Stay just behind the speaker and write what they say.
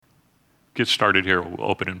get started here. We'll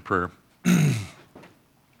open in prayer.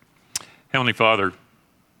 Heavenly Father,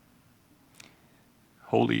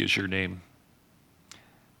 holy is your name.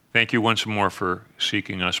 Thank you once more for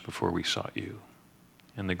seeking us before we sought you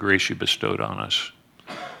and the grace you bestowed on us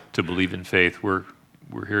to believe in faith. We're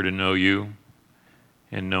here to know you,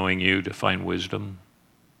 and knowing you to find wisdom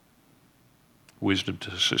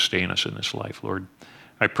to sustain us in this life, Lord.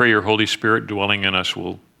 I pray your Holy Spirit dwelling in us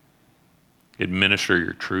will administer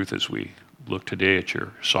your truth as we look today at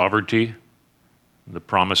your sovereignty, the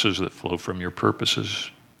promises that flow from your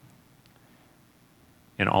purposes.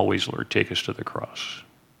 And always, Lord, take us to the cross.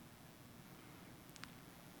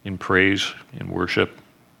 In praise, in worship,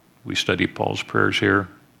 we study Paul's prayers here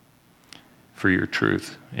for your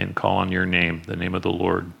truth and call on your name, the name of the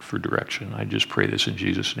Lord, for direction. I just pray this in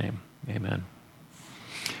Jesus' name. Amen.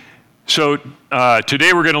 So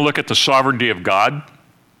today we're going to look at the sovereignty of God.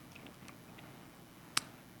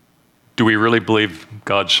 Do we really believe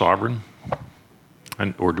God's sovereign?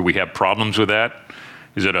 Or do we have problems with that?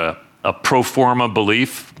 Is it a pro forma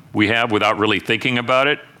belief we have without really thinking about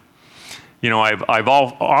it? You know, I've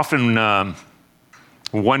often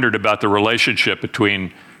wondered about the relationship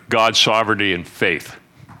between God's sovereignty and faith.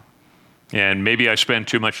 And maybe I spend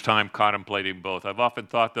too much time contemplating both. I've often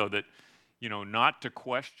thought, though, that, you know, not to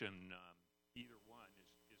question either one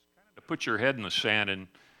is kind of to put your head in the sand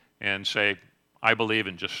and say, I believe,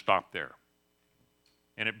 and just stop there.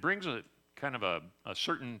 And it brings a kind of a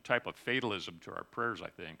certain type of fatalism to our prayers, I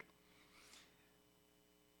think.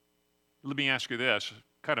 Let me ask you this,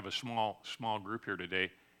 kind of a small group here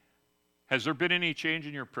today. Has there been any change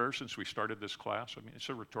in your prayer since we started this class? I mean, it's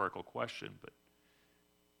a rhetorical question, but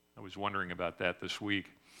I was wondering about that this week.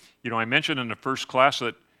 You know, I mentioned in the first class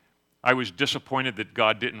that I was disappointed that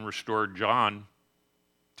God didn't restore John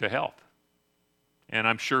to health. And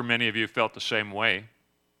I'm sure many of you felt the same way,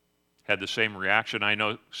 had the same reaction. I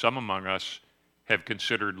know some among us have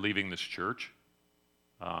considered leaving this church.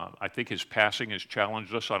 I think his passing has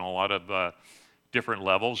challenged us on a lot of different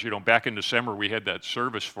levels. You know, back in December, we had that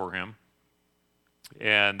service for him.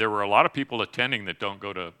 And there were a lot of people attending that don't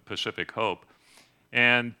go to Pacific Hope.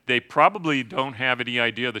 And they probably don't have any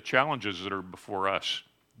idea of the challenges that are before us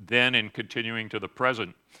then and continuing to the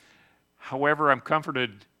present. However, I'm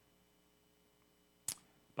comforted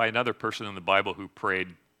by another person in the Bible who prayed,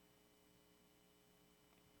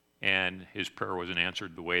 and his prayer wasn't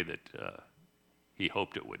answered the way that he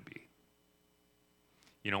hoped it would be.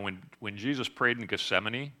 You know, when Jesus prayed in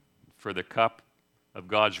Gethsemane for the cup of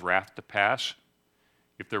God's wrath to pass,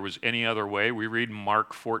 if there was any other way, we read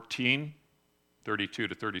Mark 14, 32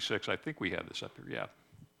 to 36. I think we have this up here, yeah.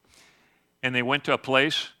 And they went to a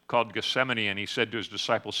place called Gethsemane, and he said to his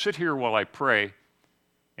disciples, sit here while I pray.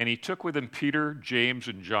 And he took with him Peter, James,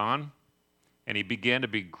 and John, and he began to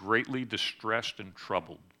be greatly distressed and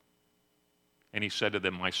troubled. And he said to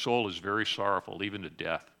them, my soul is very sorrowful, even to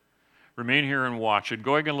death. Remain here and watch. And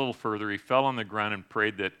going a little further, he fell on the ground and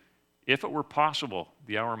prayed that if it were possible,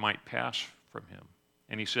 the hour might pass from him.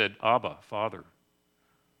 And he said, Abba, Father,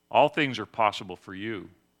 all things are possible for you.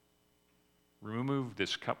 Remove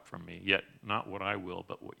this cup from me, yet not what I will,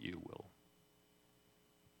 but what you will.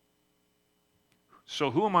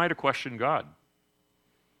 So who am I to question God?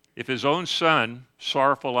 If his own son,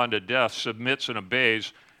 sorrowful unto death, submits and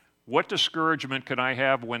obeys, what discouragement can I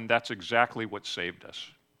have when that's exactly what saved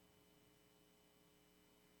us?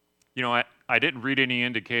 You know, I didn't read any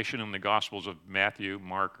indication in the Gospels of Matthew,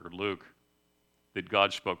 Mark, or Luke that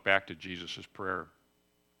God spoke back to Jesus' prayer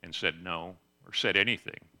and said no, or said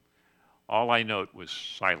anything. All I note was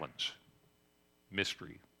silence,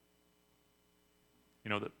 mystery. You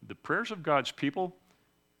know, the prayers of God's people,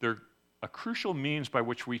 they're a crucial means by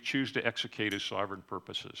which we choose to execute his sovereign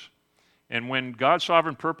purposes. And when God's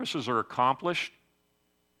sovereign purposes are accomplished,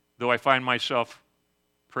 though I find myself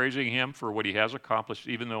praising him for what he has accomplished,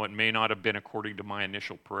 even though it may not have been according to my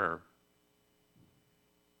initial prayer,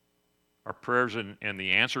 our prayers and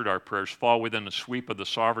the answer to our prayers fall within the sweep of the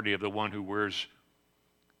sovereignty of the one who wears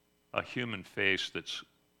a human face that's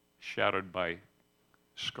shadowed by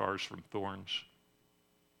scars from thorns.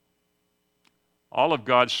 All of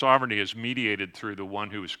God's sovereignty is mediated through the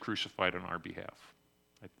one who is crucified on our behalf.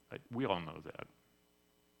 We all know that.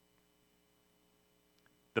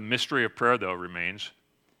 The mystery of prayer, though, remains,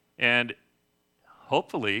 and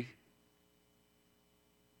hopefully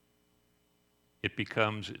it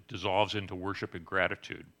dissolves into worship and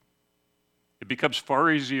gratitude. It becomes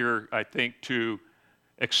far easier, I think, to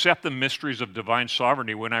accept the mysteries of divine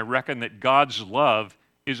sovereignty when I reckon that God's love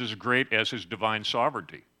is as great as his divine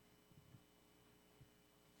sovereignty.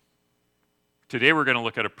 Today we're going to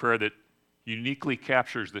look at a prayer that uniquely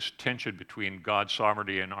captures this tension between God's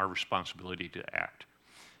sovereignty and our responsibility to act.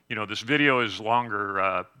 You know, this video is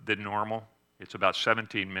longer than normal. It's about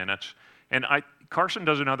 17 minutes. And Carson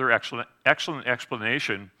does another excellent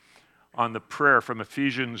explanation on the prayer from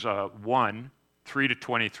Ephesians 1, 3 to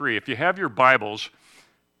 23. If you have your Bibles,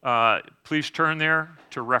 please turn there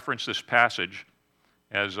to reference this passage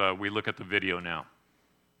as we look at the video now.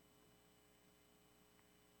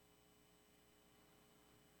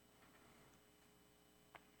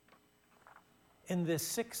 In this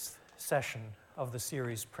sixth session of the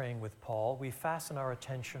series Praying with Paul, we fasten our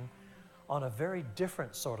attention on a very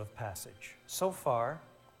different sort of passage. So far,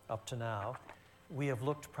 up to now, we have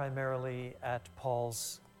looked primarily at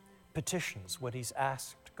Paul's petitions, what he's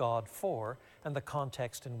asked God for, and the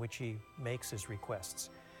context in which he makes his requests.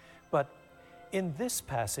 But in this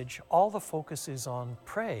passage, all the focus is on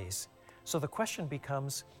praise. So the question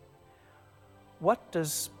becomes, what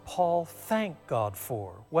does Paul thank God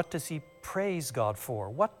for? What does he praise God for?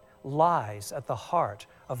 What lies at the heart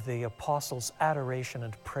of the apostles' adoration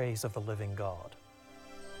and praise of the living God?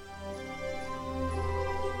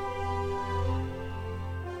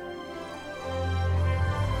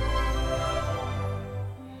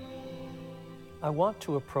 I want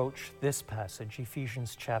to approach this passage,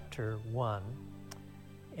 Ephesians chapter 1,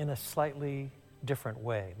 in a slightly different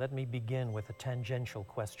way. Let me begin with a tangential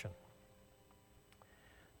question.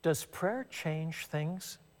 Does prayer change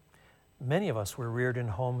things? Many of us were reared in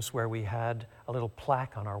homes where we had a little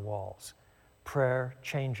plaque on our walls. Prayer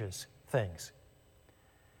changes things.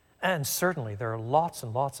 And certainly there are lots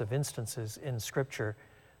and lots of instances in Scripture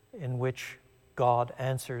in which God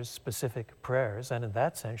answers specific prayers, and in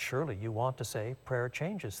that sense, surely you want to say prayer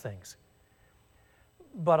changes things.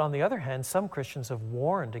 But on the other hand, some Christians have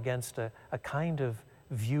warned against a kind of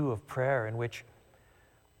view of prayer in which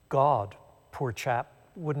God, poor chap,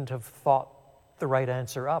 wouldn't have thought the right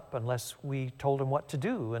answer up unless we told him what to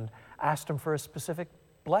do and asked him for a specific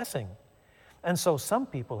blessing. And so some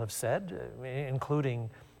people have said, including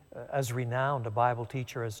as renowned a Bible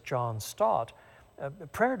teacher as John Stott,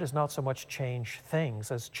 prayer does not so much change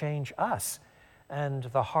things as change us. And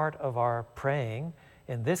the heart of our praying,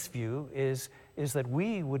 in this view, is that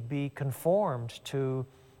we would be conformed to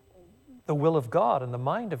the will of God and the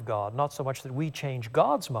mind of God, not so much that we change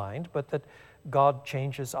God's mind, but that God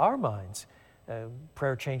changes our minds.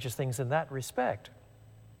 Prayer changes things in that respect.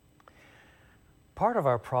 Part of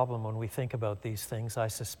our problem when we think about these things, I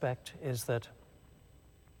suspect, is that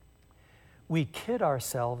we kid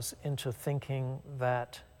ourselves into thinking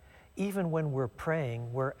that even when we're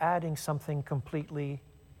praying, we're adding something completely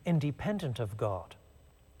independent of God.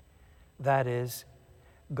 That is,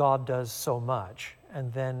 God does so much,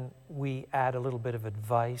 and then we add a little bit of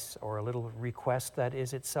advice or a little request that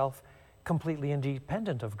is itself completely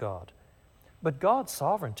independent of God. But God's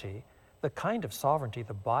sovereignty, the kind of sovereignty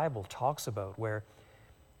the Bible talks about, where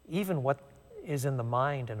even what is in the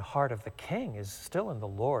mind and heart of the king is still in the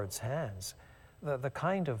Lord's hands, the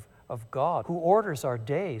kind of God who orders our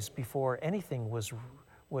days before anything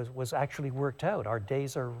was actually worked out. Our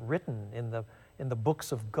days are written in the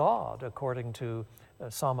books of God, according to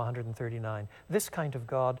Psalm 139. This kind of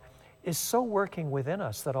God is so working within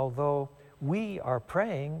us that although we are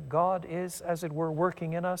praying, God is, as it were,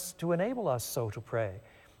 working in us to enable us so to pray.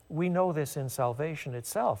 We know this in salvation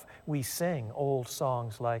itself. We sing old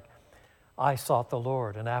songs like, I sought the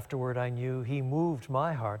Lord, and afterward I knew He moved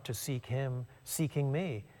my heart to seek Him, seeking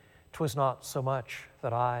me. 'Twas not so much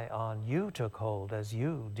that I on you took hold as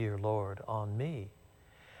you, dear Lord, on me.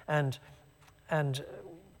 And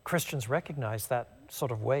Christians recognize that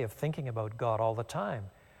sort of way of thinking about God all the time.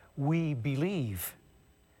 We believe.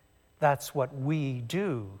 That's what we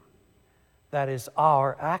do. That is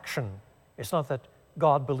our action. It's not that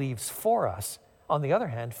God believes for us. On the other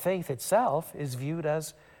hand, faith itself is viewed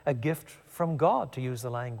as a gift from God, to use the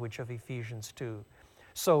language of Ephesians 2.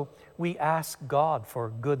 So we ask God for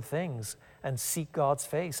good things and seek God's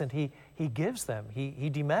face, and He gives them. He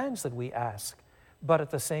demands that we ask. But at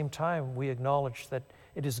the same time, we acknowledge that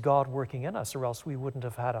it is God working in us, or else we wouldn't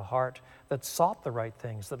have had a heart that sought the right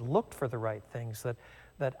things, that looked for the right things,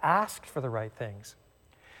 that asked for the right things.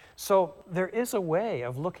 So there is a way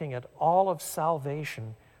of looking at all of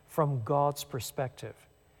salvation from God's perspective,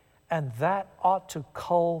 and that ought to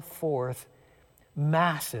cull forth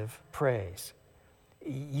massive praise.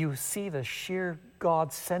 You see the sheer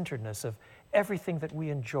God-centeredness of everything that we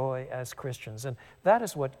enjoy as Christians, and that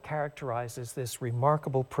is what characterizes this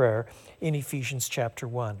remarkable prayer in Ephesians chapter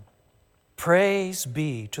 1. Praise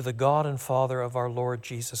be to the God and Father of our Lord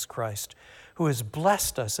Jesus Christ, who has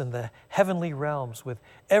blessed us in the heavenly realms with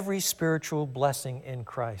every spiritual blessing in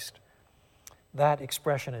Christ. That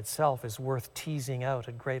expression itself is worth teasing out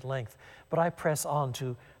at great length. But I press on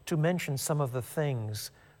to mention some of the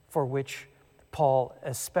things for which Paul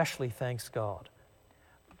especially thanks God.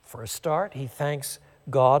 For a start, he thanks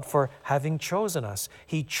God for having chosen us.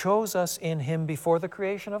 He chose us in him before the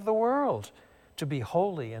creation of the world to be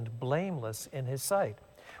holy and blameless in his sight.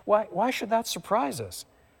 Why should that surprise us?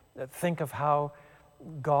 Think of how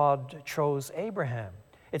God chose Abraham.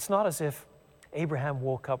 It's not as if Abraham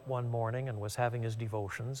woke up one morning and was having his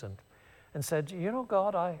devotions and said, you know,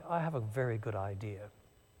 God, I have a very good idea.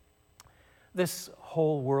 This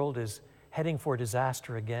whole world is heading for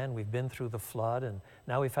disaster again. We've been through the flood, and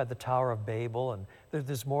now we've had the Tower of Babel, and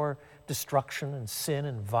there's more destruction and sin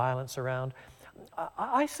and violence around.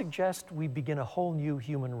 I suggest we begin a whole new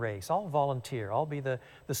human race. I'll volunteer. I'll be the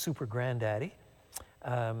super granddaddy.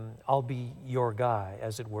 I'll be your guy,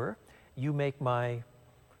 as it were. You make my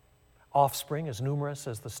offspring as numerous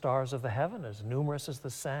as the stars of the heaven, as numerous as the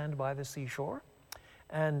sand by the seashore.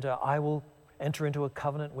 And I will enter into a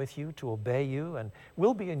covenant with you to obey you, and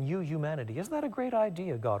we'll be a new humanity. Isn't that a great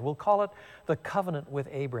idea, God? We'll call it the covenant with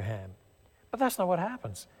Abraham. But that's not what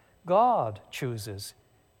happens. God chooses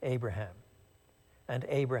Abraham, and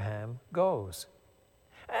Abraham goes.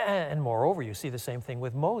 And moreover, you see the same thing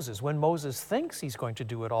with Moses. When Moses thinks he's going to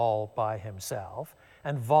do it all by himself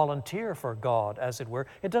and volunteer for God, as it were,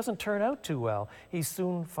 it doesn't turn out too well. He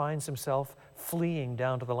soon finds himself fleeing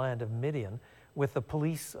down to the land of Midian with the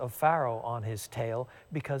police of Pharaoh on his tail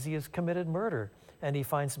because he has committed murder, and he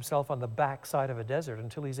finds himself on the backside of a desert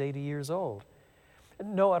until he's 80 years old.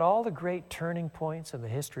 No, at all the great turning points in the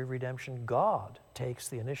history of redemption, God takes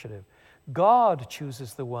the initiative. God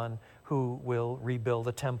chooses the one who will rebuild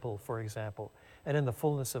the temple, for example. And in the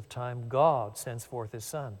fullness of time, God sends forth his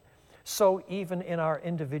Son. So even in our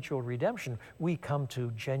individual redemption, we come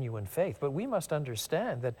to genuine faith. But we must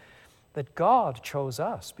understand that God chose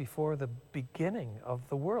us before the beginning of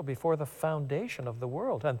the world, before the foundation of the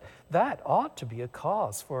world. And that ought to be a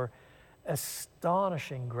cause for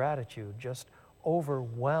astonishing gratitude, just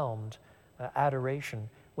overwhelmed adoration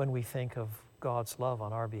when we think of God's love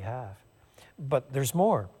on our behalf. But there's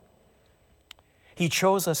more. He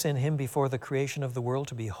chose us in him before the creation of the world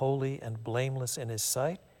to be holy and blameless in his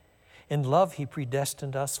sight. In love, he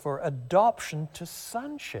predestined us for adoption to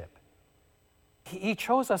sonship. He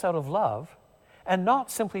chose us out of love, and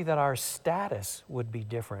not simply that our status would be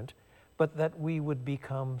different, but that we would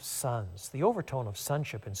become sons. The overtone of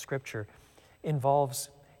sonship in Scripture involves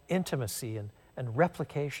intimacy and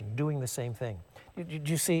replication, doing the same thing.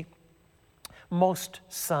 You see, most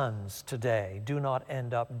sons today do not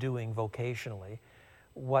end up doing vocationally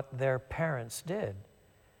what their parents did.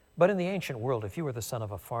 But in the ancient world, if you were the son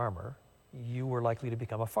of a farmer, you were likely to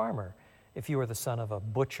become a farmer. If you were the son of a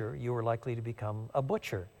butcher, you were likely to become a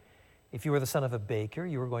butcher. If you were the son of a baker,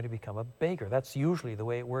 you were going to become a baker. That's usually the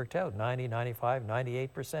way it worked out, 90, 95,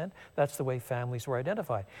 98%. That's the way families were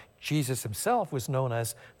identified. Jesus himself was known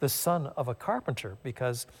as the son of a carpenter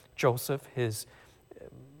because Joseph, his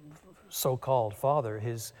so-called father,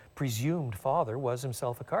 his presumed father, was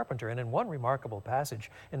himself a carpenter. And in one remarkable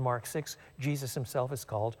passage in Mark 6, Jesus himself is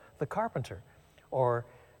called the carpenter. Or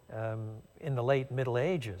in the late Middle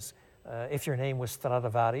Ages, if your name was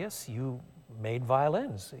Stradivarius, you made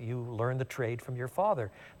violins. You learned the trade from your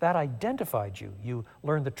father. That identified you. You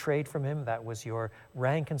learned the trade from him. That was your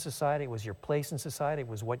rank in society. It was your place in society. It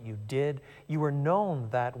was what you did. You were known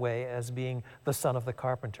that way as being the son of the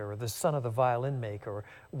carpenter or the son of the violin maker or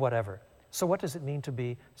whatever. So what does it mean to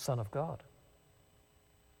be son of God?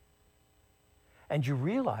 And you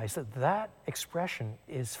realize that that expression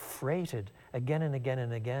is freighted again and again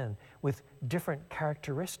and again with different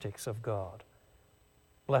characteristics of God.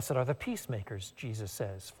 Blessed are the peacemakers, Jesus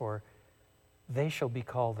says, for they shall be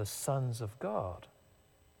called the sons of God.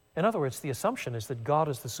 In other words, the assumption is that God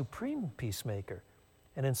is the supreme peacemaker.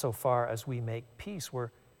 And insofar as we make peace,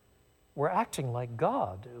 we're acting like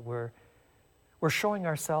God. We're showing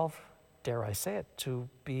ourselves, dare I say it, to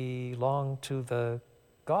belong to the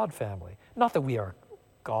God family. Not that we are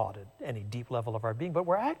God at any deep level of our being, but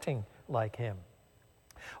we're acting like him.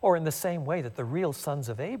 Or in the same way that the real sons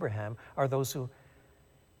of Abraham are those who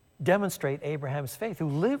demonstrate Abraham's faith, who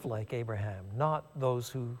live like Abraham, not those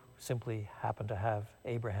who simply happen to have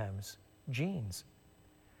Abraham's genes.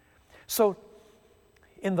 So,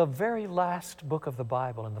 in the very last book of the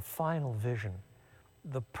Bible, in the final vision,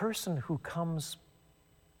 the person who comes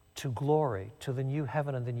to glory, to the new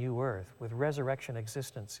heaven and the new earth, with resurrection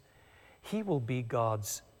existence, he will be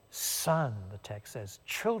God's son, the text says,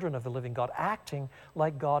 children of the living God, acting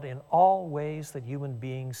like God in all ways that human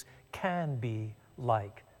beings can be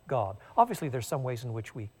like God. Obviously, there's some ways in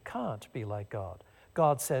which we can't be like God.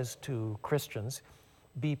 God says to Christians,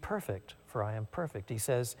 be perfect, for I am perfect. He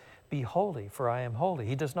says, be holy, for I am holy.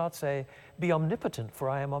 He does not say, be omnipotent, for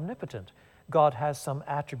I am omnipotent. God has some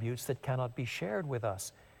attributes that cannot be shared with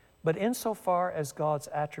us. But insofar as God's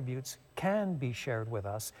attributes can be shared with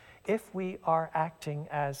us, if we are acting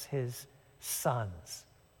as His sons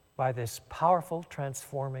by this powerful,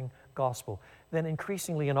 transforming gospel, then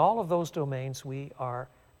increasingly in all of those domains we are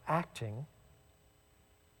acting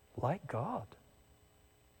like God.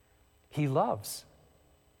 He loves.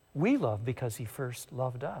 We love because He first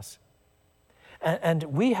loved us. And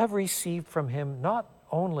we have received from Him not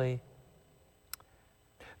only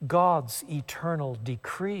God's eternal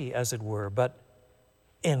decree, as it were, but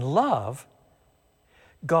in love,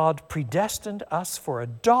 God predestined us for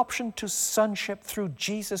adoption to sonship through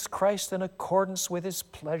Jesus Christ in accordance with His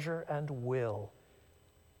pleasure and will,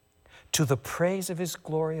 to the praise of His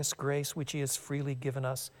glorious grace, which He has freely given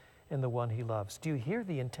us in the one He loves. Do you hear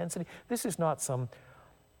the intensity? This is not some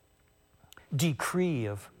decree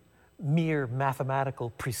of mere mathematical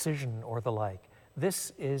precision or the like.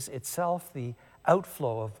 This is itself the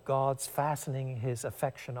outflow of God's fastening His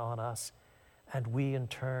affection on us, and we in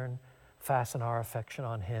turn fasten our affection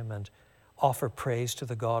on Him and offer praise to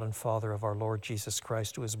the God and Father of our Lord Jesus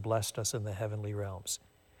Christ, who has blessed us in the heavenly realms.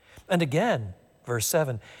 And again, verse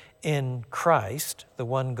 7, in Christ, the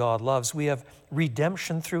one God loves, we have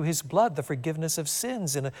redemption through His blood, the forgiveness of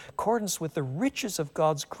sins, in accordance with the riches of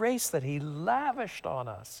God's grace that He lavished on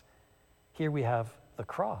us. Here we have the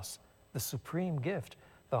cross, the supreme gift,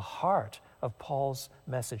 the heart of Paul's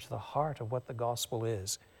message, the heart of what the gospel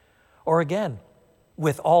is. Or again,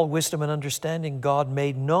 with all wisdom and understanding, God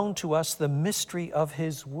made known to us the mystery of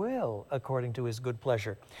His will according to His good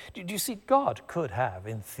pleasure. Do you see, God could have,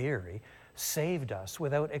 in theory, saved us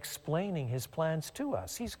without explaining His plans to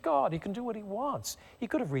us. He's God. He can do what He wants. He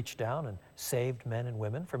could have reached down and saved men and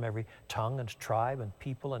women from every tongue and tribe and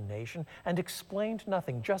people and nation and explained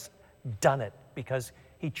nothing, just done it because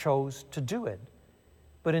He chose to do it.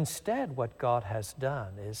 But instead, what God has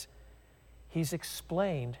done is He's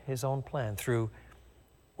explained His own plan through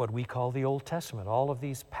what we call the Old Testament, all of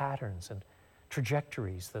these patterns and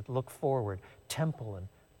trajectories that look forward, temple and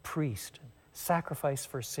priest, sacrifice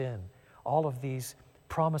for sin, all of these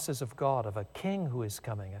promises of God, of a king who is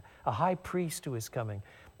coming, a high priest who is coming,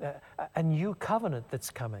 a new covenant that's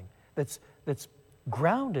coming, that's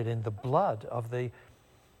grounded in the blood of the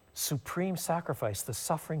supreme sacrifice, the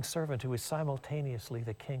suffering servant who is simultaneously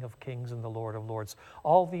the King of Kings and the Lord of Lords.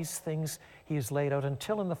 All these things He has laid out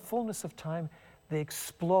until in the fullness of time they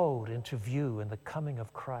explode into view in the coming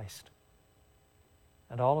of Christ.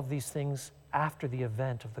 And all of these things after the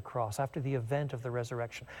event of the cross, after the event of the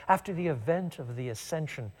resurrection, after the event of the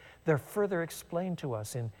ascension, they're further explained to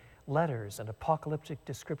us in letters and apocalyptic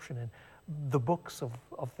description in the books of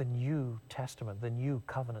the New Testament, the New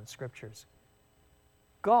Covenant Scriptures.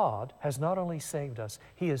 God has not only saved us,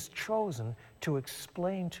 He has chosen to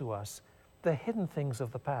explain to us the hidden things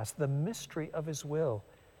of the past, the mystery of His will.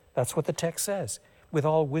 That's what the text says. With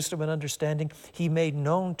all wisdom and understanding, He made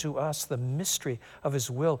known to us the mystery of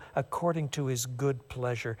His will according to His good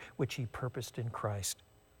pleasure, which He purposed in Christ.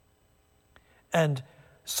 And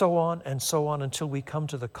so on until we come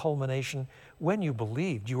to the culmination. When you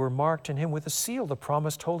believed, you were marked in Him with a seal, the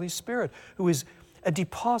promised Holy Spirit, who is a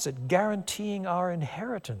deposit guaranteeing our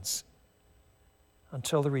inheritance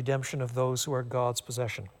until the redemption of those who are God's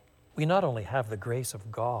possession. We not only have the grace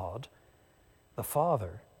of God, the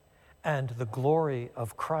Father, and the glory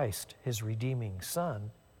of Christ, His redeeming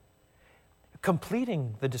Son,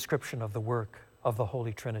 completing the description of the work of the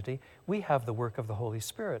Holy Trinity, we have the work of the Holy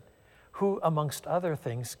Spirit, who, amongst other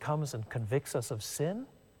things, comes and convicts us of sin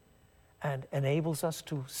and enables us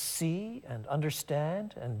to see and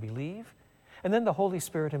understand and believe. And then the Holy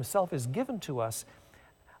Spirit Himself is given to us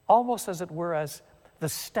almost as it were as the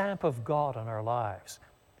stamp of God on our lives.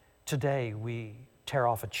 Today we tear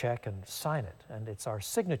off a check and sign it, and it's our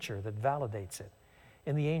signature that validates it.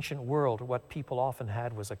 In the ancient world, what people often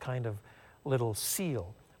had was a kind of little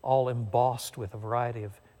seal, all embossed with a variety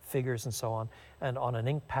of figures and so on, and on an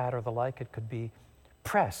ink pad or the like, it could be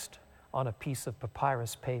pressed on a piece of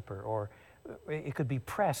papyrus paper, or it could be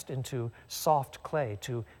pressed into soft clay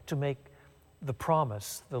to make the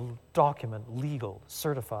promise, the document, legal,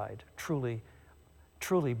 certified, truly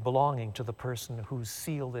belonging to the person whose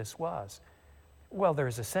seal this was. Well, there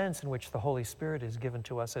is a sense in which the Holy Spirit is given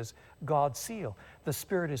to us as God's seal. The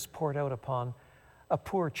Spirit is poured out upon a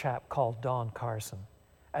poor chap called Don Carson,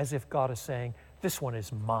 as if God is saying, this one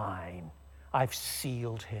is mine. I've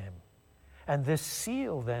sealed him. And this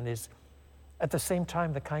seal then is At the same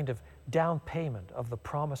time, the kind of down payment of the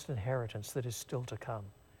promised inheritance that is still to come.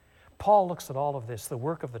 Paul looks at all of this, the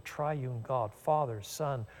work of the triune God, Father,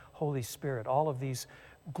 Son, Holy Spirit, all of these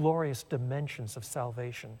glorious dimensions of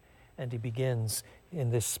salvation, and he begins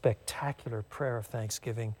in this spectacular prayer of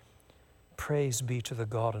thanksgiving, "Praise be to the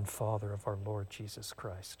God and Father of our Lord Jesus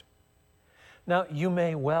Christ." Now, you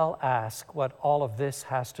may well ask what all of this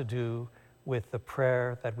has to do with the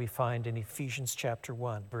prayer that we find in Ephesians chapter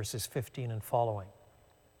 1, verses 15 and following.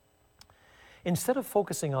 Instead of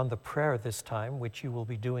focusing on the prayer this time, which you will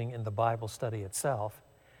be doing in the Bible study itself,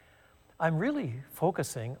 I'm really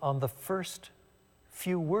focusing on the first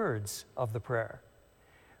few words of the prayer.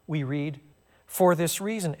 We read, "For this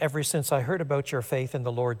reason, ever since I heard about your faith in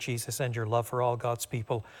the Lord Jesus and your love for all God's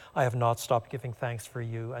people, I have not stopped giving thanks for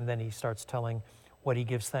you." And then he starts telling what he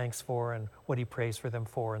gives thanks for and what he prays for them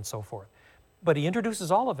for and so forth. But he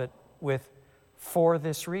introduces all of it with, "For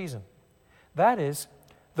this reason." That is,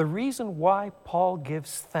 the reason why Paul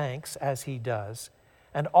gives thanks as he does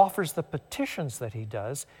and offers the petitions that he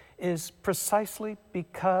does is precisely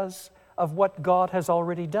because of what God has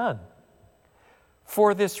already done.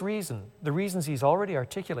 For this reason, the reasons he's already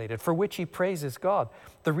articulated, for which he praises God,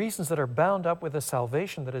 the reasons that are bound up with the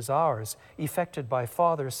salvation that is ours, effected by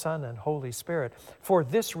Father, Son, and Holy Spirit, for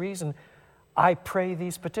this reason, I pray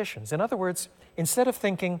these petitions. In other words, instead of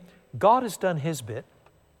thinking, God has done his bit,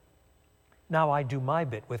 now I do my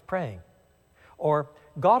bit with praying. Or,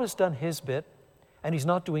 God has done his bit, and he's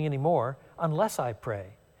not doing any more unless I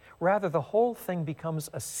pray. Rather, the whole thing becomes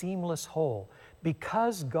a seamless whole.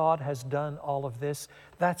 Because God has done all of this,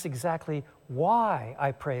 that's exactly why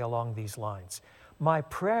I pray along these lines. My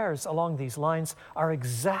prayers along these lines are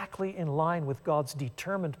exactly in line with God's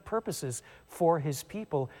determined purposes for his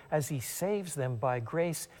people as he saves them by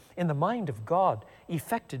grace in the mind of God,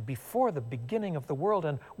 effected before the beginning of the world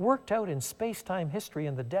and worked out in space-time history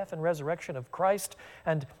in the death and resurrection of Christ,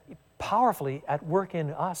 and powerfully at work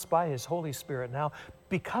in us by his Holy Spirit now.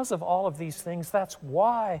 Because of all of these things, that's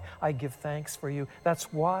why I give thanks for you.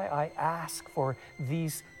 That's why I ask for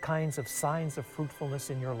these kinds of signs of fruitfulness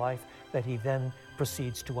in your life that he then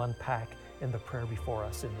proceeds to unpack in the prayer before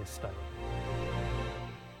us in this study.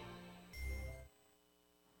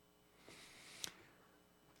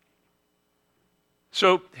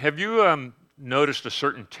 So, have you noticed a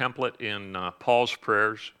certain template in Paul's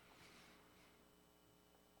prayers?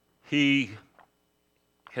 He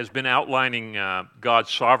has been outlining God's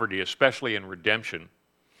sovereignty, especially in redemption.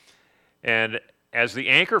 And as the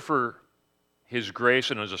anchor for his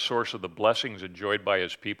grace and as a source of the blessings enjoyed by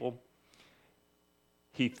his people,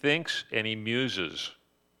 he thinks and he muses.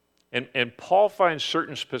 And Paul finds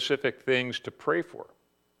certain specific things to pray for.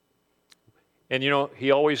 And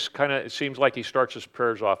he always it seems like he starts his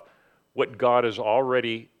prayers off, what God has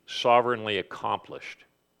already sovereignly accomplished.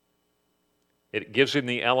 It gives him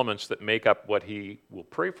the elements that make up what he will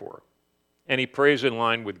pray for. And he prays in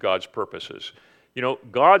line with God's purposes.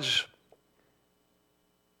 God's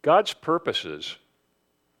purposes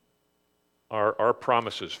are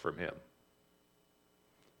promises from him.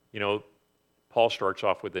 Paul starts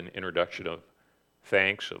off with an introduction of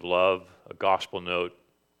thanks, of love, a gospel note,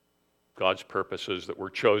 God's purposes that were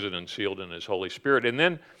chosen and sealed in his Holy Spirit. And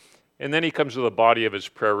then he comes to the body of his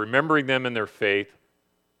prayer, remembering them in their faith,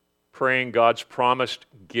 praying God's promised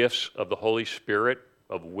gifts of the Holy Spirit,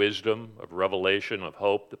 of wisdom, of revelation, of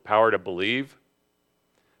hope, the power to believe,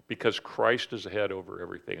 because Christ is the head over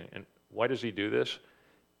everything. And why does he do this?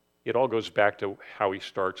 It all goes back to how he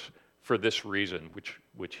starts, for this reason,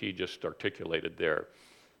 which he just articulated there.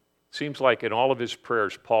 Seems like in all of his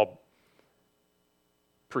prayers, Paul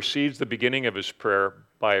precedes the beginning of his prayer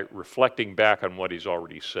by reflecting back on what he's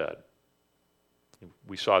already said.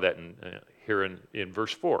 We saw that here in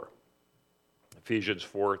verse 4. Ephesians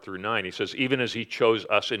 4 through 9, he says, even as he chose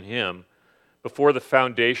us in him before the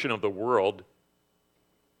foundation of the world,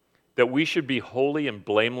 that we should be holy and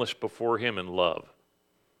blameless before him in love.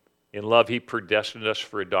 In love, he predestined us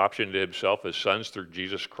for adoption to himself as sons through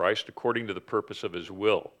Jesus Christ, according to the purpose of his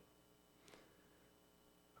will.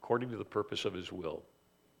 According to the purpose of his will.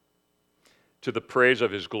 To the praise of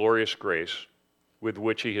his glorious grace, with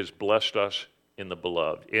which he has blessed us in the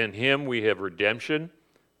beloved. In him we have redemption,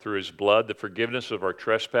 through his blood, the forgiveness of our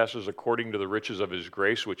trespasses according to the riches of his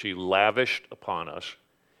grace, which he lavished upon us,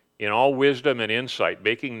 in all wisdom and insight,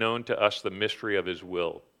 making known to us the mystery of his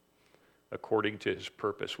will, according to his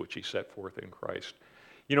purpose, which he set forth in Christ.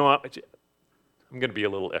 I'm going to be a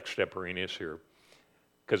little extemporaneous here,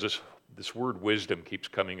 because this word wisdom keeps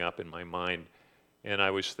coming up in my mind. And I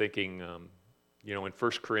was thinking, in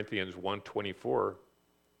 1 Corinthians 1:24,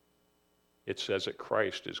 it says that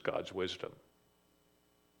Christ is God's wisdom.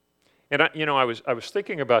 And I was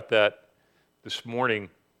thinking about that this morning.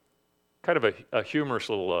 Kind of a humorous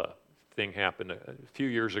little thing happened a few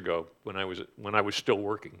years ago when I was still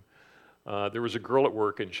working. There was a girl at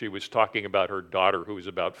work, and she was talking about her daughter, who was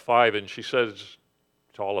about 5, and she says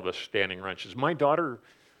to all of us standing around, she says, "My daughter,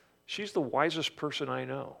 she's the wisest person I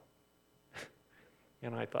know."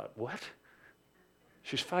 And I thought, what?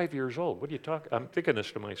 She's 5 years old. What are you talking? I'm thinking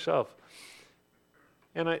this to myself.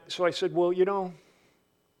 And so I said, "Well,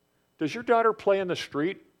 does your daughter play in the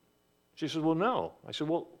street?" She said, "Well, no." I said,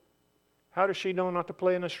 "Well, how does she know not to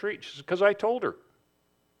play in the street?" She said, "Because I told her."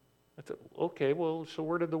 I thought, okay, well, so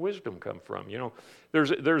where did the wisdom come from?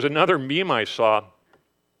 There's another meme I saw,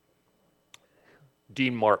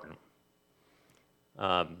 Dean Martin.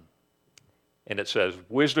 And it says,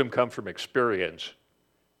 "Wisdom comes from experience,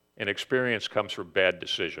 and experience comes from bad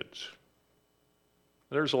decisions."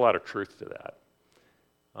 There's a lot of truth to that.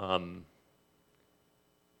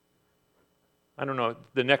 I don't know,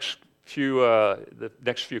 the next few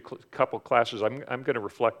couple classes, I'm going to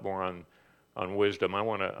reflect more on wisdom. I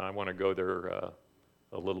want to go there a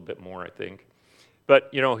little bit more, I think. But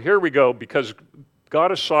here we go. Because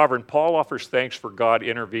God is sovereign, Paul offers thanks for God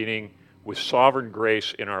intervening with sovereign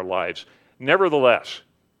grace in our lives. Nevertheless,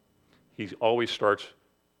 he always starts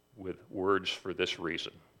with words for this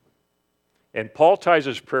reason. And Paul ties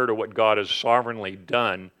his prayer to what God has sovereignly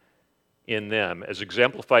done in them, as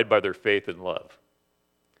exemplified by their faith and love,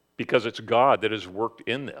 because it's God that has worked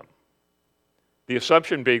in them. The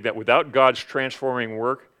assumption being that without God's transforming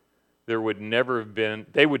work, they would never have been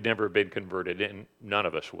converted, and none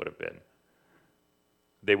of us would have been.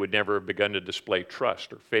 They would never have begun to display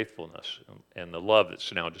trust or faithfulness and the love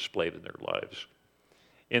that's now displayed in their lives.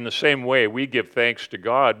 In the same way, we give thanks to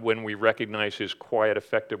God when we recognize his quiet,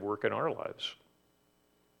 effective work in our lives,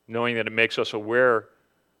 knowing that it makes us aware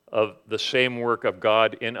of the same work of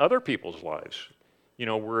God in other people's lives.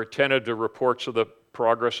 We're attentive to reports of the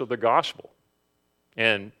progress of the gospel,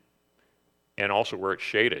 and also where it's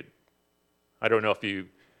shaded. I don't know if you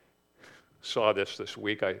saw this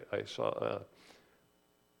week. I saw,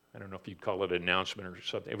 I don't know if you'd call it an announcement or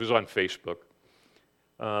something. It was on Facebook.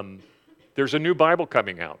 There's a new Bible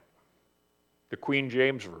coming out, the Queen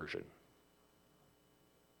James Version.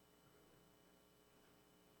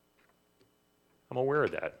 I'm aware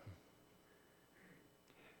of that.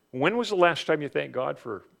 When was the last time you thanked God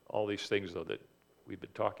for all these things, though, that we've been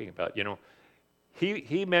talking about?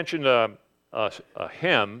 He mentioned a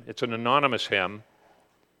hymn. It's an anonymous hymn.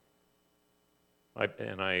 I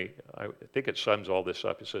think it sums all this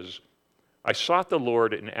up. It says, "I sought the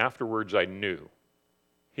Lord, and afterwards I knew.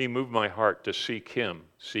 He moved my heart to seek him,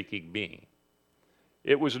 seeking me.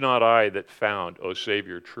 It was not I that found, O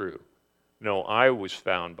Savior true. No, I was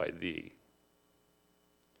found by thee."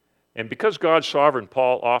 And because God's sovereign,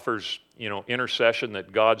 Paul offers, intercession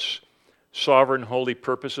that God's sovereign, holy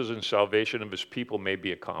purposes and salvation of his people may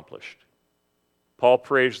be accomplished. Paul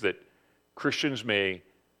prays that Christians may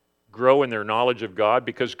grow in their knowledge of God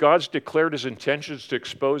because God's declared his intentions to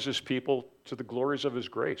expose his people to the glories of his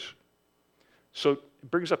grace. So it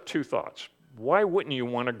brings up two thoughts. Why wouldn't you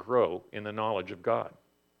want to grow in the knowledge of God?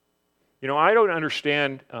 I don't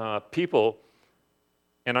understand people,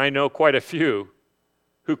 and I know quite a few,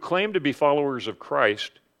 who claim to be followers of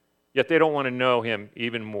Christ, yet they don't want to know him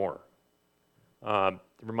even more. It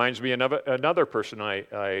reminds me of another person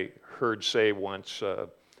I heard say once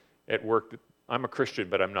at work that I'm a Christian,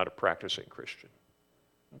 but I'm not a practicing Christian.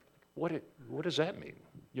 What does that mean?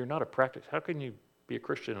 You're not a practice. How can you be a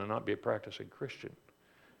Christian and not be a practicing Christian?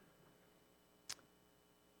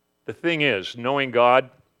 The thing is, knowing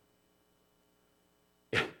God,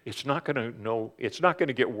 it's not going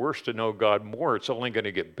to get worse to know God more. It's only going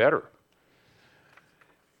to get better.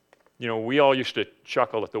 We all used to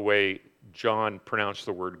chuckle at the way John pronounced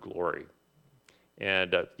the word glory.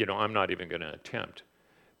 And, I'm not even going to attempt.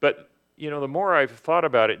 But, the more I've thought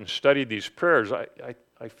about it and studied these prayers,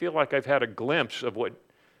 I feel like I've had a glimpse of what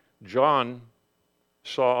John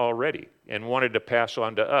saw already and wanted to pass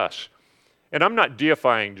on to us. And I'm not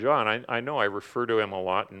deifying John. I know I refer to him a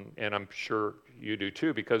lot, and I'm sure you do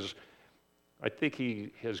too, because I think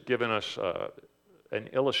he has given us an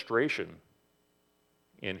illustration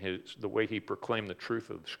in the way he proclaimed the truth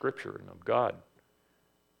of Scripture and of God.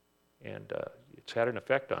 And it's had an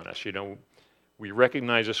effect on us. We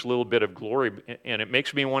recognize this little bit of glory, and it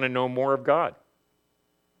makes me want to know more of God,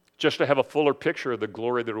 just to have a fuller picture of the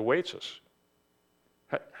glory that awaits us.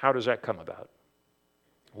 How does that come about?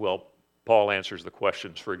 Well, Paul answers the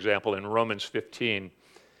questions. For example, in Romans 15,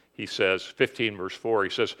 he says, 15 verse 4, he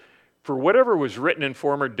says, "For whatever was written in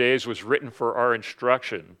former days was written for our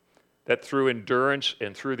instruction, that through endurance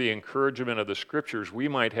and through the encouragement of the Scriptures, we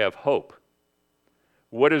might have hope.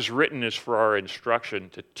 What is written is for our instruction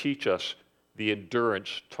to teach us the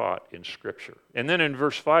endurance taught in Scripture. And then in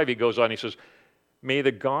verse 5, he goes on, he says, may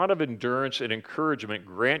the God of endurance and encouragement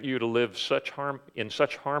grant you to live in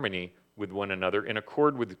such harmony with one another, in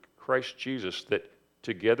accord with Christ Jesus, that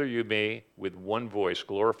together you may, with one voice,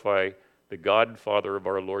 glorify the God and Father of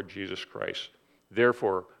our Lord Jesus Christ.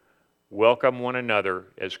 Therefore, welcome one another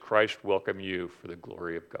as Christ welcomed you for the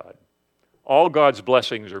glory of God. All God's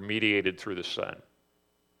blessings are mediated through the Son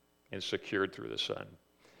and secured through the Son.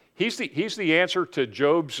 He's the answer to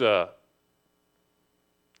Job's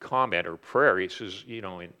comment or prayer. He says,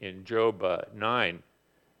 in Job 9,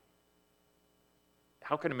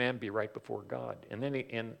 how can a man be right before God? And then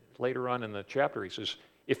and later on in the chapter, he says,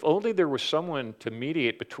 if only there was someone to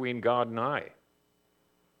mediate between God and I.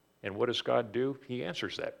 And what does God do? He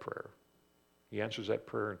answers that prayer. He answers that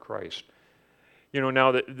prayer in Christ.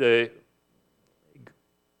 Now the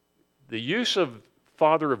use of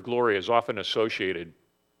Father of glory is often associated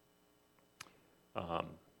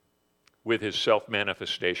with his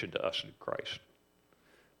self-manifestation to us in Christ.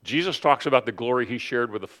 Jesus talks about the glory he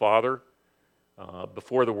shared with the Father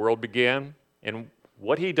before the world began, and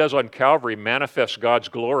what he does on Calvary manifests God's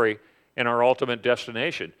glory and our ultimate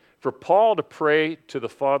destination. For Paul to pray to the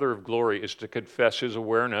Father of glory is to confess his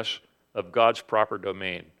awareness of God's proper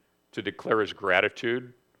domain, to declare his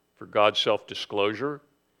gratitude for God's self-disclosure,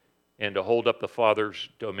 and to hold up the Father's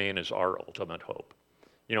domain as our ultimate hope.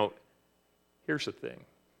 Here's the thing.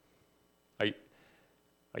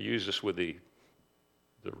 I use this with the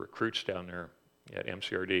recruits down there at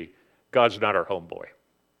MCRD. God's not our homeboy.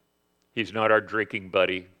 He's not our drinking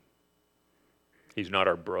buddy. He's not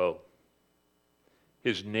our bro.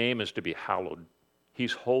 His name is to be hallowed.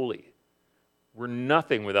 He's holy. We're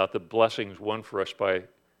nothing without the blessings won for us by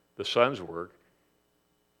the Son's work,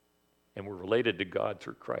 and we're related to God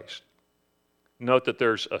through Christ. Note that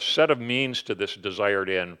there's a set of means to this desired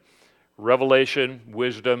end. Revelation,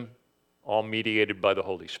 wisdom, all mediated by the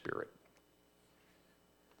Holy Spirit.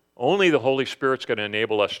 Only the Holy Spirit's going to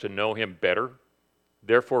enable us to know him better.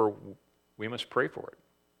 Therefore, we must pray for it.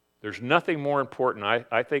 There's nothing more important.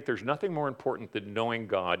 I think there's nothing more important than knowing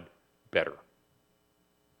God better.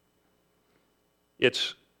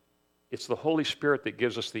 It's the Holy Spirit that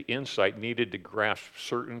gives us the insight needed to grasp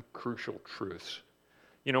certain crucial truths.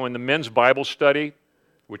 In the men's Bible study,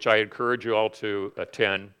 which I encourage you all to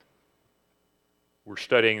attend,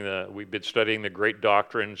 we've been studying The Great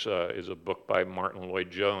Doctrines, is a book by Martin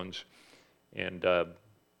Lloyd-Jones, and the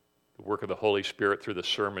work of the Holy Spirit through the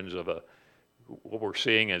sermons of what we're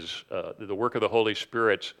seeing is the work of the Holy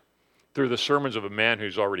Spirit through the sermons of a man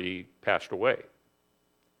who's already passed away,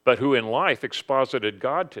 but who in life exposited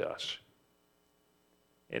God to us.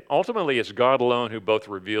 And ultimately, it's God alone who both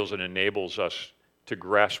reveals and enables us to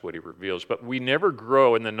grasp what he reveals. But we never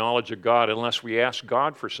grow in the knowledge of God unless we ask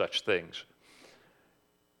God for such things.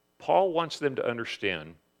 Paul wants them to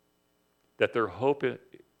understand that their hope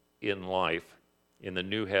in life, in the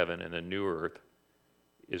new heaven and the new earth,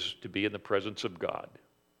 is to be in the presence of God,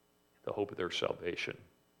 the hope of their salvation.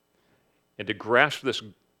 And to grasp this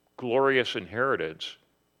glorious inheritance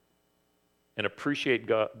and appreciate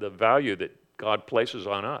God, the value that God places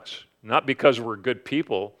on us. Not because we're good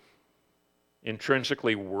people,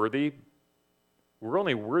 intrinsically worthy. We're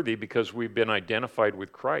only worthy because we've been identified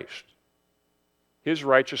with Christ. His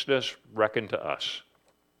righteousness reckoned to us.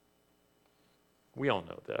 We all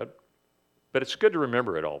know that. But it's good to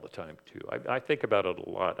remember it all the time, too. I think about it a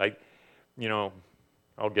lot.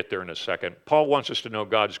 I'll get there in a second. Paul wants us to know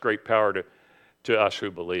God's great power to us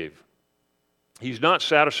who believe. He's not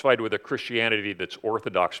satisfied with a Christianity that's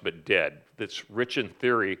orthodox but dead, that's rich in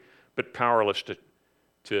theory but powerless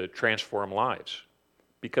to transform lives.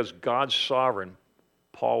 Because God's sovereign,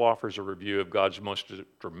 Paul offers a review of God's most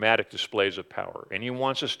dramatic displays of power, and he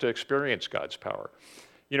wants us to experience God's power.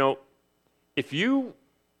 If you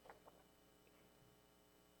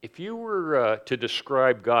were to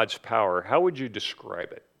describe God's power, how would you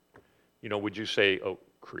describe it? Would you say,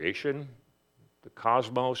 creation, the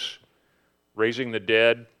cosmos, raising the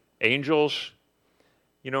dead, angels?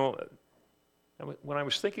 When I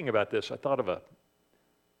was thinking about this, I thought of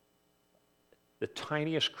the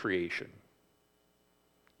tiniest creation.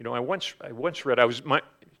 I once read,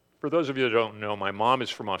 for those of you that don't know, my mom is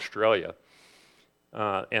from Australia,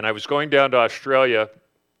 and I was going down to Australia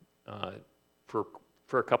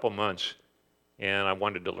for a couple months, and I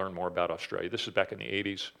wanted to learn more about Australia. This is back in the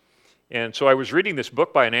 80s. And so I was reading this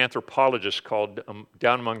book by an anthropologist called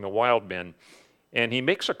Down Among the Wild Men, and he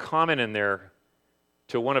makes a comment in there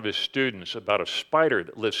to one of his students about a spider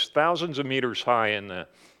that lives thousands of meters high in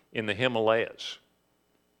the Himalayas.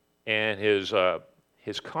 And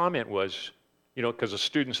his comment was, because the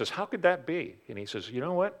student says, how could that be? And he says, you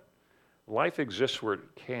know what? Life exists where it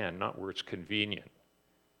can, not where it's convenient.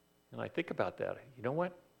 And I think about that. You know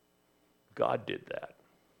what? God did that.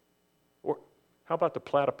 Or how about the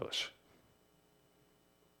platypus?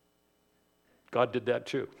 God did that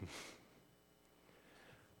too.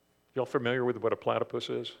 Y'all familiar with what a platypus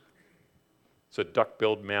is? It's a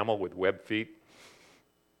duck-billed mammal with webbed feet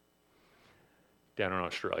down in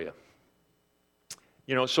Australia.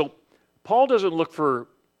 So Paul doesn't look for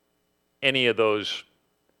any of those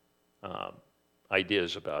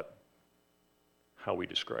ideas about how we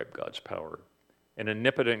describe God's power. An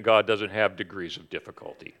omnipotent God doesn't have degrees of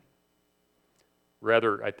difficulty.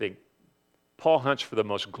 Rather, I think Paul hunts for the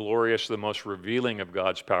most glorious, the most revealing of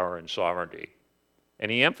God's power and sovereignty. And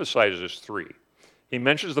he emphasizes three. He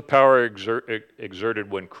mentions the power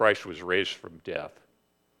exerted when Christ was raised from death.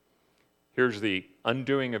 Here's the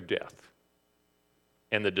undoing of death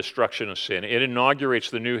and the destruction of sin. It inaugurates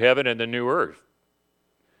the new heaven and the new earth.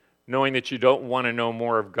 Knowing that you don't want to know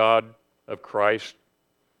more of God, of Christ,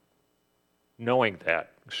 knowing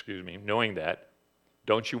that,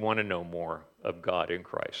 don't you want to know more of God in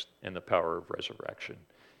Christ and the power of resurrection?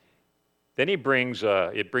 Then it brings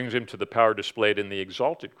him to the power displayed in the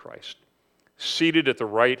exalted Christ, seated at the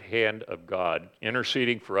right hand of God,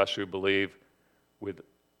 interceding for us who believe with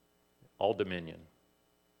all dominion.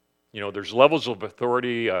 There's levels of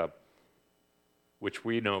authority which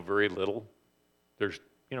we know very little. There's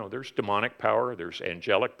demonic power, there's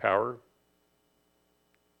angelic power,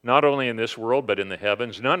 not only in this world but in the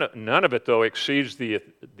heavens. None of it, though, exceeds the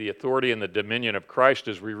authority and the dominion of Christ,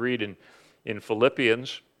 as we read in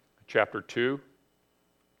Philippians chapter 2,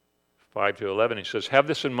 5-11. He says, have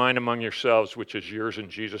this in mind among yourselves, which is yours in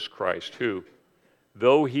Jesus Christ, who,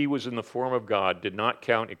 though he was in the form of God, did not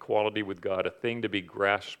count equality with God a thing to be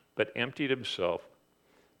grasped, but emptied himself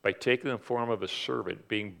by taking the form of a servant,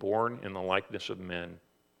 being born in the likeness of men.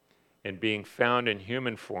 And being found in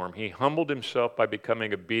human form, he humbled himself by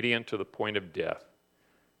becoming obedient to the point of death,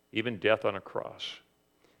 even death on a cross.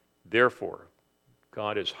 Therefore,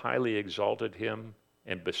 God has highly exalted him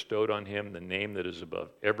and bestowed on him the name that is above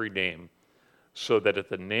every name, so that at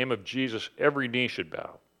the name of Jesus every knee should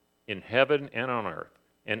bow, in heaven and on earth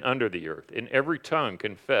and under the earth, and every tongue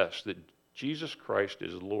confess that Jesus Christ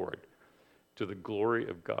is Lord, to the glory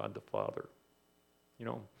of God the Father.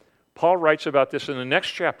 Paul writes about this in the next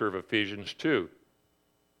chapter of Ephesians 2.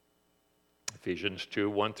 Ephesians 2,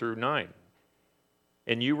 1-9.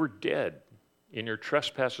 And you were dead in your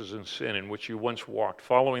trespasses and sin in which you once walked,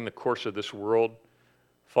 following the course of this world,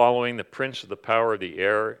 following the prince of the power of the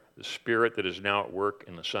air, the spirit that is now at work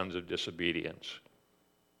in the sons of disobedience.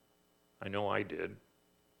 I know I did.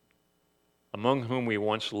 Among whom we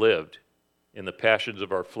once lived in the passions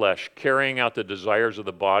of our flesh, carrying out the desires of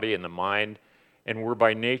the body and the mind, and were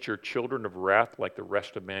by nature children of wrath like the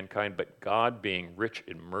rest of mankind. But God, being rich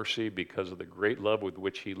in mercy because of the great love with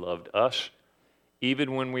which he loved us,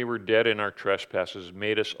 even when we were dead in our trespasses,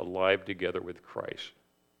 made us alive together with Christ.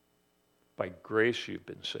 By grace you've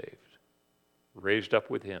been saved, raised up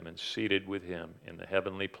with him and seated with him in the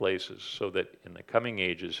heavenly places, so that in the coming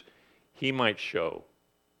ages he might show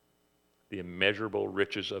the immeasurable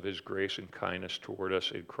riches of his grace and kindness toward us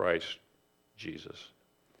in Christ Jesus.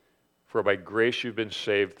 For by grace you've been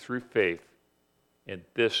saved through faith, and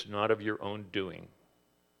this not of your own doing.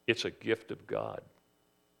 It's a gift of God,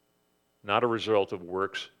 not a result of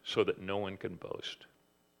works, so that no one can boast.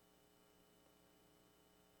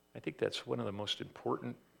 I think that's one of the most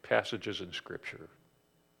important passages in Scripture.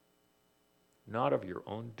 Not of your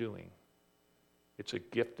own doing. It's a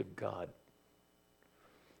gift of God.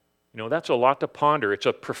 That's a lot to ponder. It's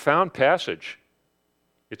a profound passage.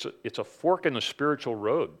 It's a fork in the spiritual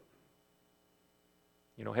road.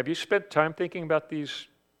 Have you spent time thinking about these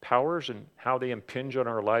powers and how they impinge on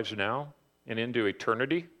our lives now and into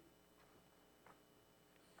eternity?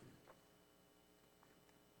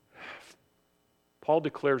 Paul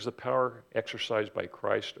declares the power exercised by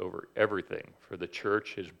Christ over everything for the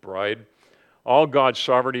church, his bride. All God's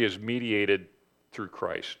sovereignty is mediated through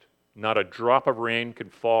Christ. Not a drop of rain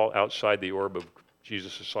can fall outside the orb of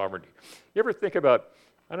Jesus' sovereignty. You ever think about,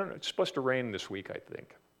 it's supposed to rain this week, I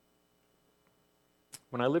think.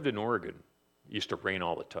 When I lived in Oregon, it used to rain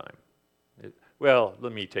all the time.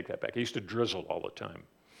 Let me take that back. It used to drizzle all the time.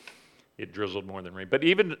 It drizzled more than rain. But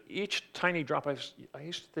even each tiny drop, I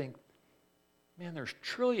used to think, man, there's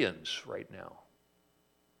trillions right now.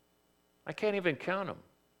 I can't even count them.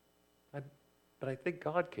 But I think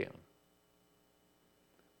God can.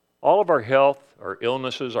 All of our health, our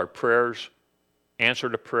illnesses, our prayers, answer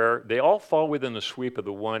to prayer, they all fall within the sweep of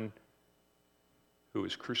the one who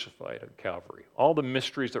was crucified on Calvary. All the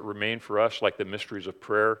mysteries that remain for us, like the mysteries of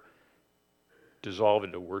prayer, dissolve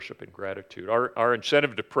into worship and gratitude. Our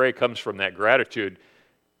incentive to pray comes from that gratitude,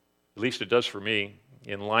 at least it does for me,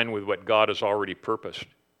 in line with what God has already purposed.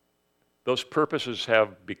 Those purposes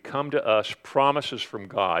have become to us promises from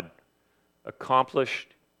God,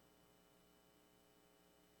 accomplished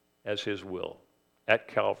as His will at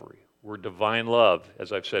Calvary, where divine love,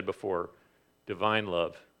 as I've said before, divine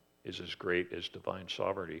love is as great as divine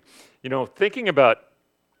sovereignty. You know, thinking about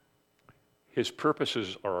His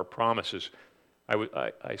purposes or our promises,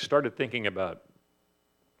 I started thinking about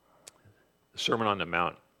the Sermon on the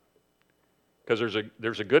Mount, because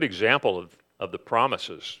there's a good example of the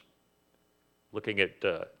promises. Looking at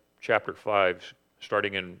chapter 5,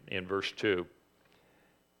 starting in verse 2.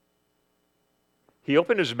 He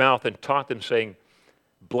opened his mouth and taught them, saying,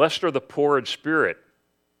 "Blessed are the poor in spirit,"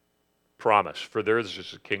 promise, "for theirs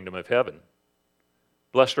is the kingdom of heaven.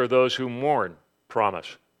 Blessed are those who mourn,"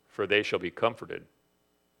 promise, "for they shall be comforted.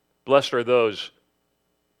 Blessed are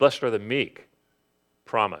the meek,"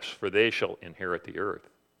 promise, "for they shall inherit the earth.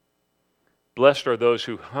 Blessed are those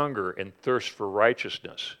who hunger and thirst for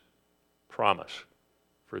righteousness," promise,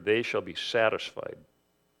 "for they shall be satisfied.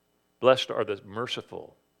 Blessed are the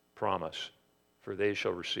merciful," promise, "for they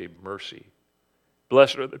shall receive mercy.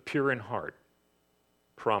 Blessed are the pure in heart,"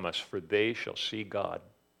 promise, "for they shall see God.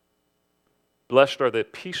 Blessed are the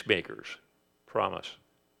peacemakers," promise,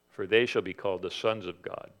 "for they shall be called the sons of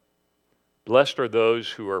God. Blessed are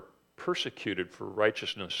those who are persecuted for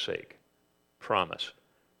righteousness' sake," promise,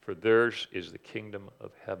 "for theirs is the kingdom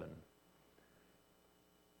of heaven."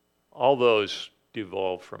 All those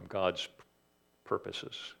devolve from God's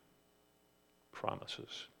purposes,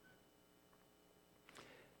 promises.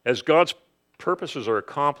 As God's purposes are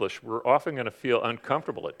accomplished, we're often going to feel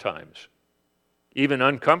uncomfortable at times, even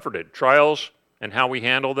uncomforted. Trials and how we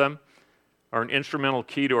handle them are an instrumental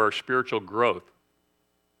key to our spiritual growth.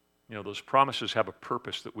 You know, those promises have a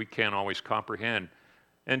purpose that we can't always comprehend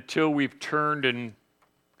until we've turned and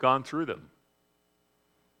gone through them.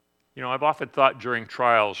 You know, I've often thought during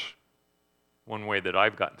trials, one way that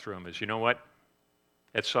I've gotten through them is, you know what?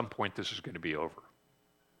 At some point, this is going to be over.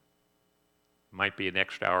 Might be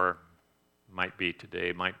next hour, might be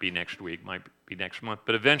today, might be next week, might be next month,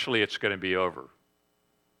 but eventually it's going to be over.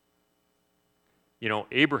 You know,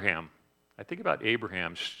 Abraham, I think about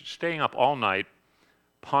Abraham staying up all night,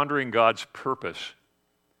 pondering God's purpose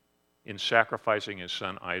in sacrificing his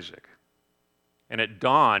son Isaac. And at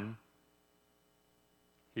dawn,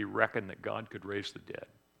 he reckoned that God could raise the dead.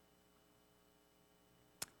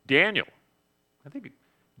 Daniel, I think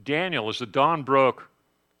Daniel, as the dawn broke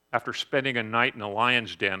after spending a night in a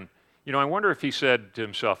lion's den, you know, I wonder if he said to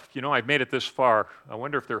himself, you know, I've made it this far. I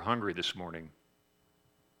wonder if they're hungry this morning.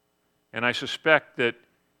 And I suspect that,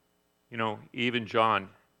 you know, even John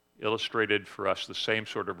illustrated for us the same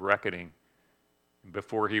sort of reckoning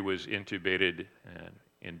before he was intubated and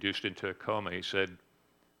induced into a coma. He said,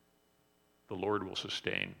 "The Lord will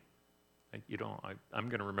sustain." And, you know, I'm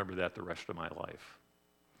going to remember that the rest of my life.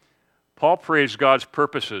 Paul praised God's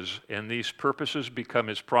purposes, and these purposes become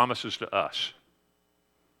his promises to us.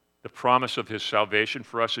 The promise of his salvation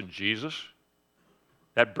for us in Jesus,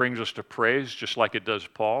 that brings us to praise just like it does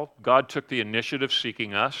Paul. God took the initiative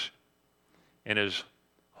seeking us, and his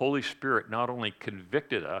Holy Spirit not only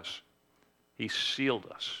convicted us, he sealed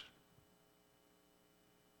us.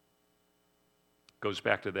 Goes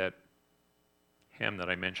back to that hymn that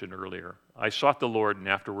I mentioned earlier. I sought the Lord, and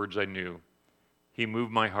afterwards I knew. He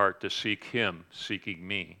moved my heart to seek him, seeking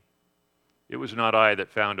me. It was not I that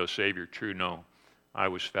found, O Savior, true, no, I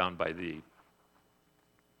was found by thee.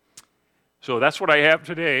 So that's what I have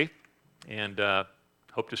today, and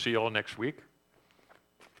hope to see you all next week.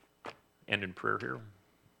 End in prayer here.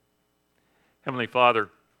 Heavenly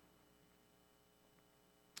Father,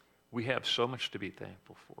 we have so much to be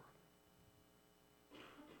thankful for.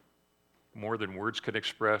 More than words can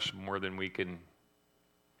express, more than we can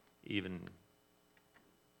even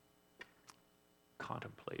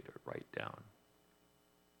contemplate or write down.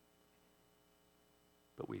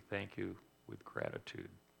 But we thank you with gratitude.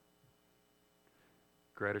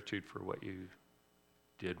 Gratitude for what you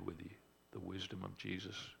did with the wisdom of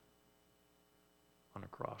Jesus on a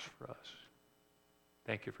cross for us.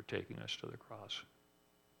 Thank you for taking us to the cross.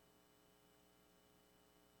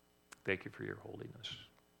 Thank you for your holiness.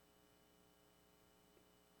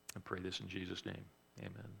 I pray this in Jesus' name.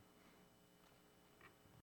 Amen.